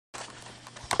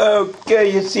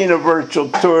Okay, you've seen a virtual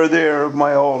tour there of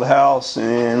my old house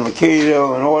in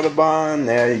Mankato and Audubon.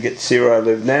 Now you get to see where I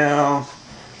live now.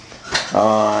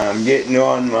 I'm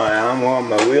on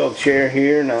my wheelchair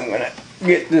here, and I'm gonna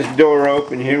get this door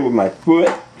open here with my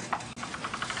foot.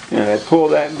 And I pull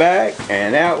that back,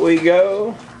 and out we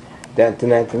go.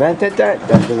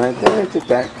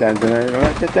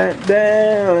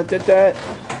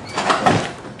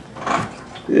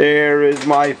 There is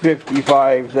my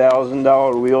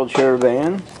 $55,000 wheelchair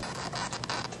van.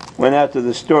 Went out to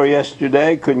the store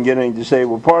yesterday, couldn't get any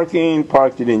disabled parking,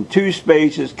 parked it in 2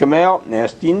 spaces, come out,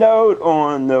 nasty note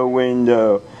on the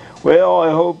window. Well,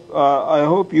 I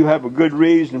hope you have a good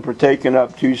reason for taking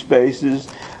up 2 spaces.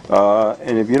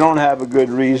 And if you don't have a good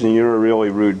reason, you're a really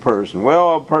rude person.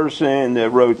 Well, a person that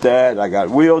wrote that, I got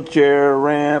wheelchair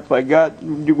ramp, I got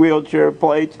wheelchair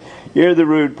plates. You're the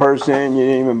rude person. You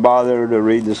didn't even bother to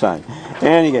read the sign.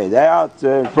 Anyway, out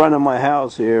in front of my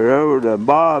house here, over to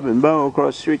Bob and Bo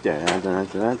across the street there.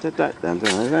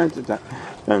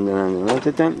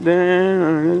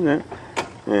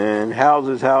 And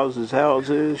houses,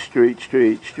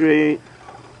 street.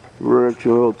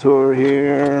 Virtual tour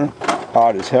here.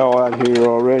 Hot as hell out here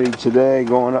already today,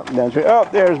 going up and down the street. Oh,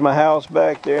 there's my house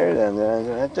back there.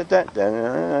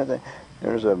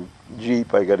 There's a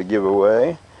Jeep I got to give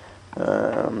away.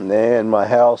 And my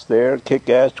house there,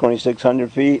 kick-ass, 2,600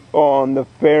 feet on the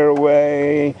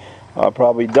fairway. I'll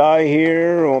probably die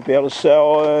here. Won't be able to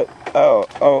sell it.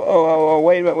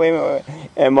 Wait a minute.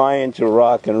 Am I into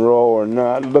rock and roll or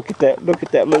not? Look at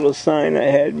that little sign I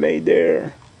had made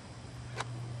there.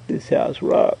 This house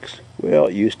rocks. Well,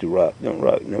 it used to rock. Don't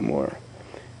rock no more.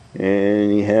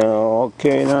 Anyhow,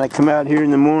 okay, then I come out here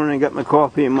in the morning, I got my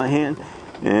coffee in my hand,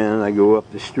 and I go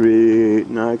up the street,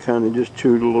 and I kind of just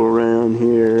tootle around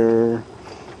here.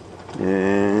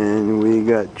 And we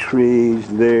got trees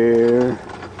there,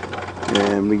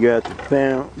 and we got the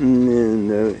fountain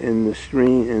in the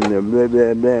stream, and the blah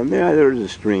blah blah. Yeah, there's a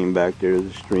stream back there.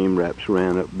 The stream wraps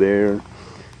around up there.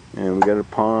 And we got a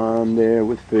pond there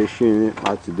with fish in it,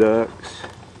 lots of ducks.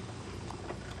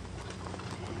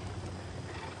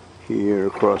 Here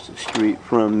across the street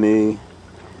from me,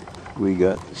 we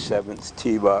got the 7th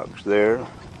tee box there.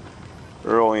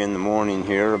 Early in the morning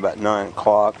here, about 9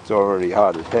 o'clock, it's already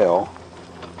hot as hell.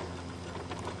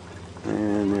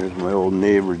 And there's my old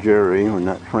neighbor Jerry. We're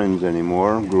not friends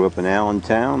anymore. Grew up in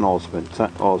Allentown,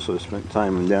 also spent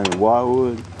time down in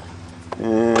Wildwood.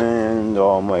 And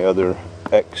all my other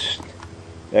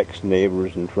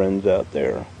ex-neighbors and friends out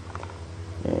there.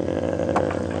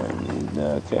 And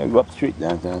okay, go up the street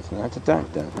down.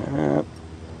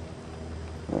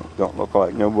 Don't look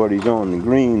like nobody's on the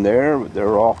green there, but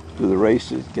they're off to the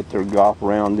races, get their golf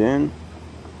round in.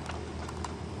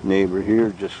 Neighbor here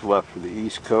just left for the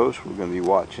East Coast. We're going to be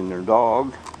watching their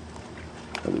dog.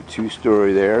 Another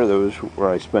 2-story there. Those where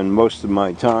I spend most of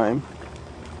my time.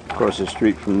 Across the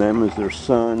street from them is their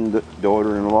son,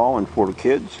 daughter-in-law, and 4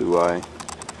 kids who I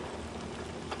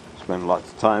spend lots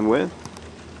of time with.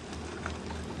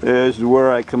 This is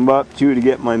where I come up to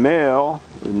get my mail.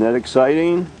 Isn't that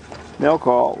exciting? Mail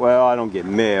call. Well, I don't get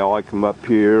mail. I come up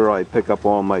here, I pick up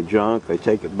all my junk, I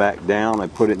take it back down, I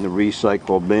put it in the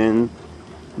recycle bin.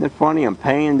 Isn't it funny? I'm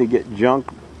paying to get junk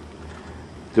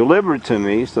delivered to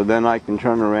me, so then I can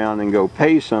turn around and go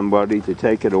pay somebody to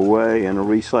take it away in a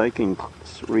recycling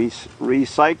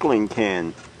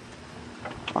can.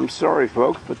 I'm sorry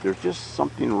folks, but there's just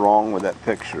something wrong with that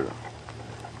picture.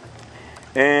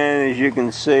 And as you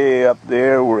can see up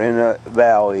there, we're in a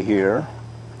valley here.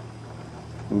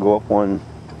 You can go up one,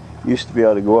 used to be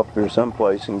able to go up there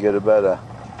someplace and get about a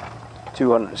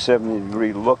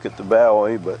 270-degree look at the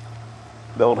valley, but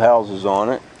built houses on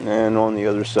it. And on the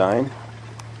other side,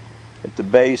 at the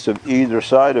base of either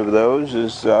side of those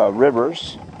is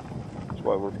rivers. That's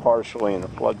why we're partially in a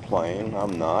floodplain.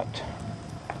 I'm not.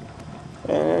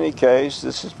 In any case,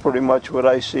 this is pretty much what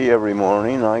I see every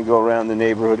morning. I go around the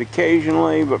neighborhood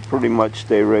occasionally, but pretty much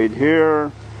stay right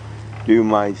here, do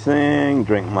my thing,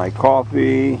 drink my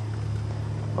coffee,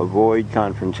 avoid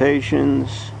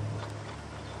confrontations,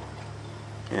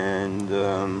 and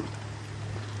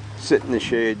sit in the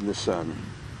shade in the sun.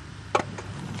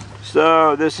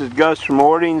 So this is Gus from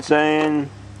Ording saying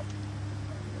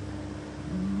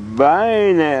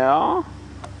bye now.